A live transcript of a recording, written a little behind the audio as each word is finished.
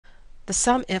The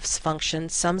Sumifs function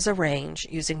sums a range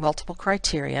using multiple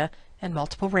criteria and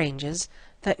multiple ranges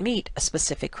that meet a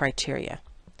specific criteria.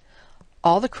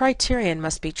 All the criterion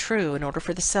must be true in order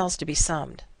for the cells to be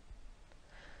summed.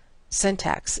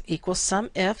 Syntax equals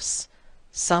Sumifs,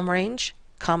 sum range,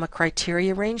 comma,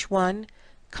 criteria range 1,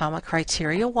 comma,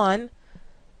 criteria 1,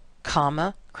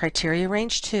 comma, criteria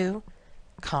range 2,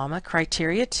 comma,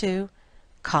 criteria 2,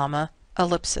 comma,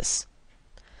 ellipsis.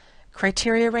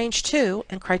 Criteria range 2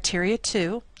 and criteria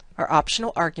 2 are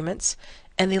optional arguments,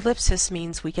 and the ellipsis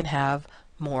means we can have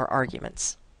more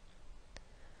arguments.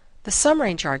 The sum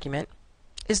range argument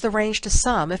is the range to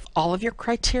sum if all of your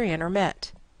criterion are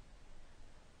met.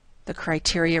 The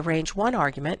criteria range 1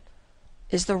 argument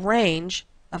is the range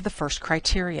of the first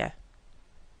criteria.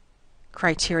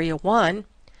 Criteria 1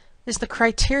 is the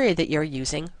criteria that you're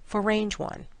using for range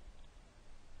 1.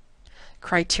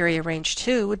 Criteria range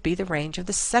 2 would be the range of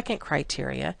the second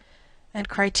criteria, and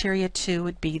criteria 2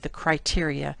 would be the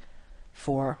criteria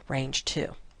for range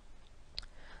 2.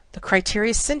 The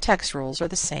criteria syntax rules are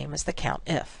the same as the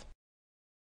COUNTIF.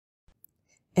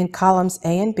 In columns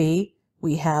A and B,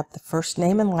 we have the first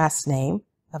name and last name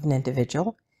of an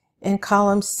individual. In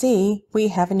column C, we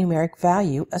have a numeric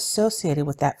value associated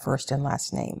with that first and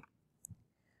last name.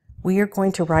 We are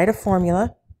going to write a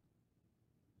formula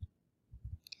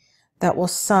that will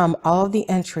sum all of the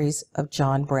entries of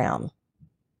John Brown.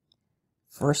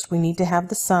 First, we need to have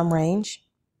the sum range.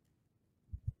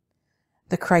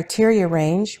 The criteria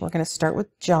range, we're going to start with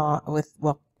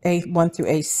A1 through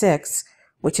A6,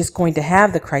 which is going to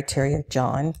have the criteria of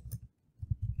John.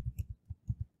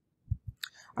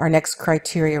 Our next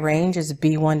criteria range is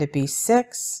B1 to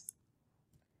B6,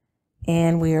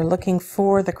 and we are looking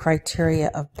for the criteria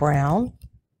of Brown.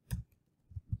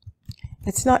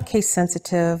 It's not case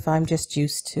sensitive, I'm just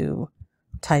used to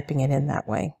typing it in that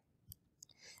way.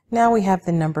 Now we have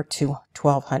the number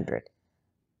 1200.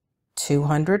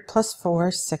 200 plus 4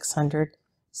 is 600.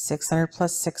 600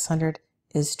 plus 600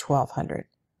 is 1200.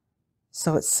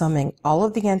 So it's summing all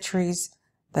of the entries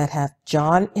that have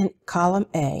John in column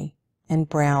A and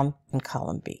Brown in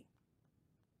column B.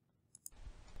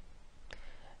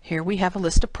 Here we have a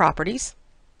list of properties,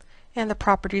 and the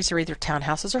properties are either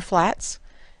townhouses or flats,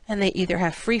 and they either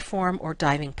have free-form or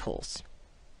diving pools.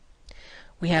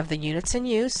 We have the units in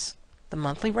use, the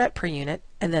monthly rent per unit,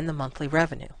 and then the monthly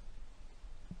revenue.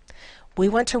 We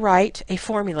want to write a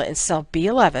formula in cell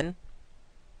B11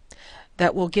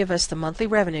 that will give us the monthly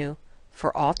revenue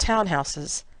for all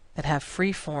townhouses that have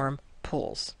free-form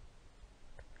pools.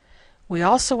 We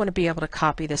also want to be able to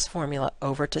copy this formula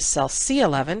over to cell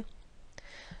C11,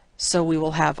 so we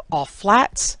will have all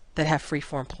flats that have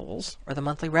free-form pools, or the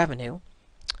monthly revenue,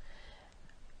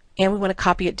 and we want to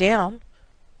copy it down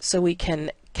so we can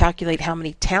calculate how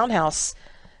many townhouses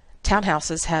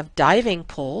have diving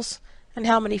pools and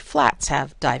how many flats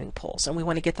have diving pools, and we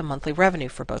want to get the monthly revenue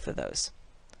for both of those.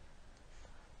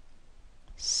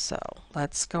 So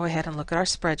let's go ahead and look at our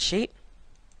spreadsheet.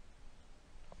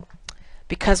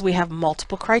 Because we have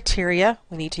multiple criteria,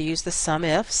 we need to use the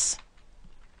Sumifs.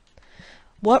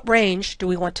 What range do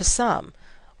we want to sum?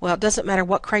 Well, it doesn't matter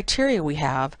what criteria we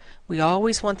have, we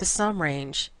always want the sum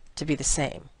range to be the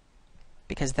same,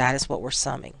 because that is what we're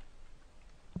summing.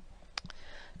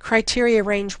 Criteria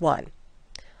range 1.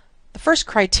 The first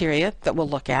criteria that we'll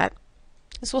look at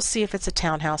is we'll see if it's a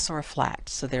townhouse or a flat.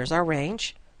 So there's our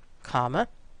range, comma.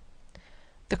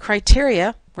 The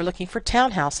criteria, we're looking for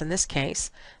townhouse in this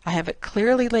case. I have it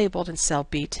clearly labeled in cell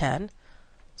B10,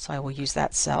 so I will use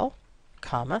that cell,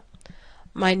 comma.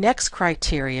 My next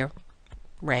criteria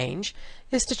range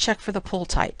is to check for the pool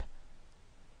type.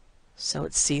 So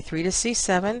it's C3 to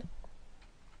C7,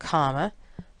 comma.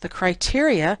 The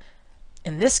criteria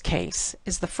in this case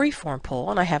is the freeform pool,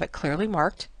 and I have it clearly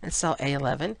marked in cell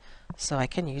A11, so I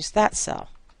can use that cell.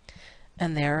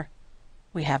 And there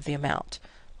we have the amount.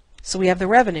 So we have the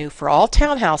revenue for all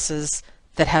townhouses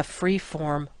that have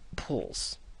free-form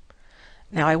pools.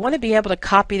 Now I want to be able to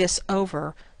copy this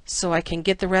over so I can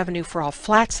get the revenue for all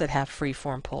flats that have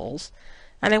free-form pools,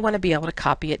 and I want to be able to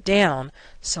copy it down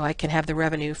so I can have the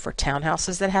revenue for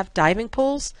townhouses that have diving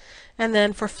pools and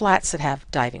then for flats that have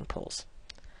diving pools.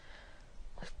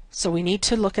 So we need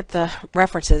to look at the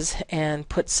references and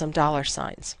put some dollar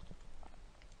signs.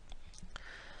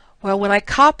 Well, when I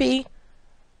copy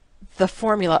the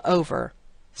formula over,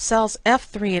 cells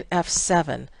F3 and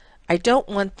F7, I don't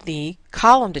want the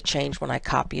column to change when I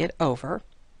copy it over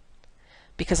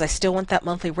because I still want that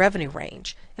monthly revenue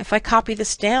range. If I copy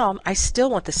this down, I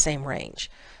still want the same range.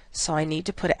 So I need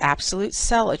to put an absolute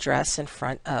cell address in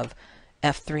front of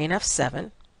F3 and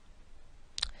F7.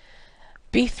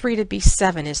 B3 to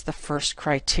B7 is the first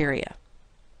criteria.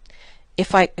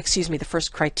 the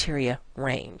first criteria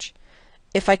range.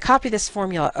 If I copy this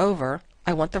formula over,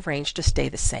 I want the range to stay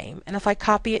the same, and if I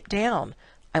copy it down,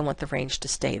 I want the range to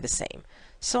stay the same.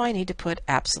 So I need to put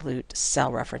absolute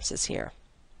cell references here.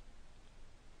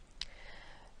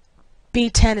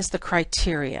 B10 is the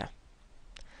criteria.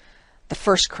 The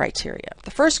first criteria.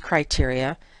 The first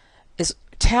criteria is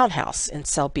townhouse in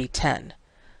cell B10.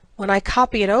 When I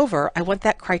copy it over, I want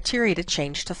that criteria to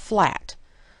change to flat.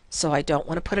 So I don't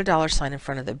want to put a $ in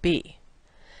front of the B.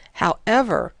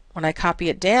 However, when I copy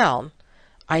it down,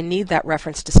 I need that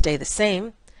reference to stay the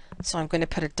same, so I'm going to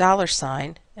put a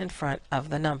 $ in front of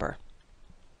the number.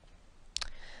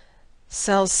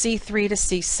 Cells C3 to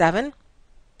C7,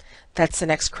 that's the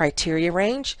next criteria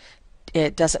range.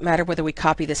 It doesn't matter whether we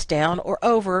copy this down or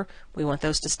over, we want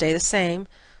those to stay the same,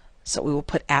 so we will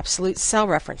put absolute cell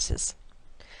references.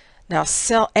 Now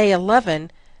cell A11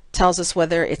 tells us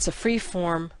whether it's a free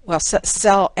form. Well,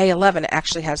 cell A11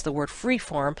 actually has the word free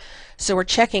form, so we're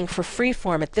checking for free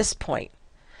form at this point.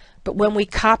 But when we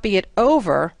copy it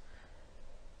over,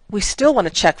 we still want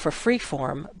to check for free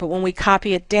form, but when we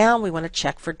copy it down, we want to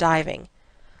check for diving.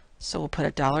 So we'll put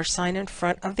a $ in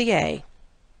front of the A.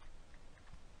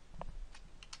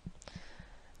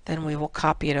 Then we will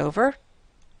copy it over,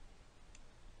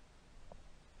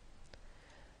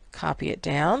 copy it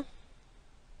down,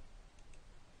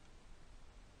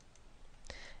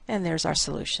 and there's our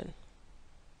solution.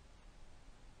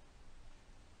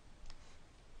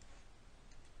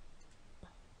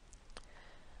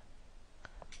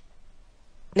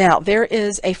 Now there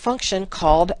is a function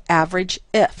called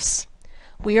Averageifs.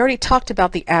 We already talked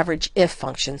about the average if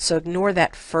function, so ignore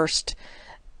that first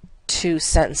two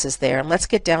sentences there, and let's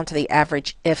get down to the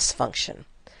Averageifs function.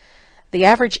 The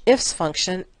Averageifs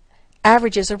function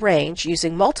averages a range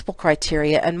using multiple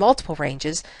criteria and multiple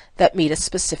ranges that meet a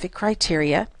specific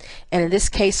criteria, and in this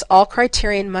case all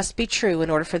criterion must be true in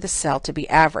order for the cell to be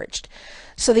averaged.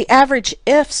 So the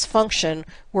Averageifs function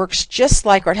works just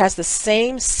like, or it has the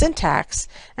same syntax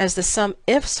as the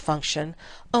Sumifs function,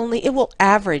 only it will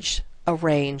average a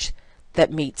range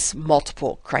that meets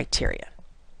multiple criteria.